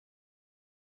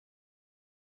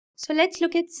So let's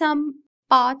look at some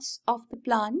parts of the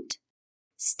plant.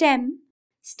 Stem.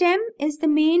 Stem is the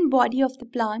main body of the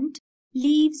plant.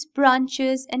 Leaves,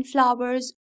 branches, and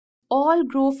flowers all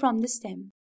grow from the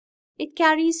stem. It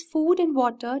carries food and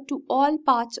water to all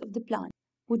parts of the plant.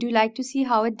 Would you like to see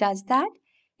how it does that?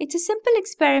 It's a simple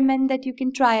experiment that you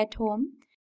can try at home.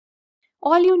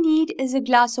 All you need is a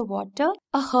glass of water,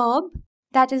 a herb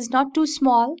that is not too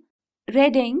small,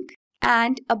 red ink,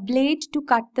 and a blade to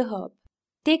cut the herb.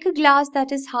 Take a glass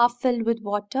that is half filled with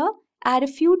water, add a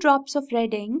few drops of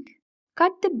red ink,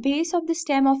 cut the base of the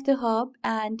stem of the herb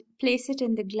and place it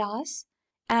in the glass,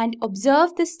 and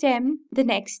observe the stem the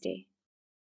next day.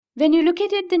 When you look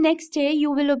at it the next day,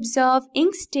 you will observe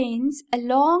ink stains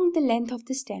along the length of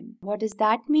the stem. What does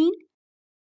that mean?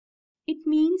 It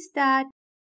means that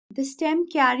the stem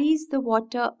carries the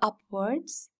water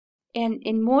upwards. And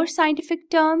in more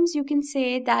scientific terms, you can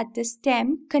say that the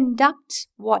stem conducts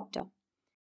water.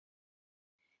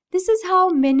 This is how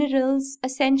minerals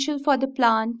essential for the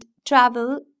plant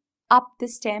travel up the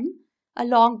stem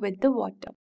along with the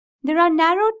water. There are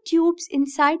narrow tubes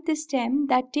inside the stem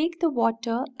that take the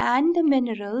water and the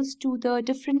minerals to the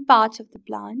different parts of the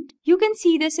plant. You can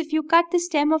see this if you cut the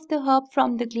stem of the herb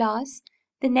from the glass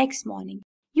the next morning.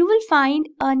 You will find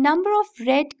a number of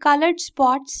red colored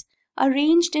spots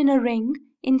arranged in a ring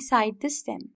inside the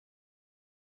stem.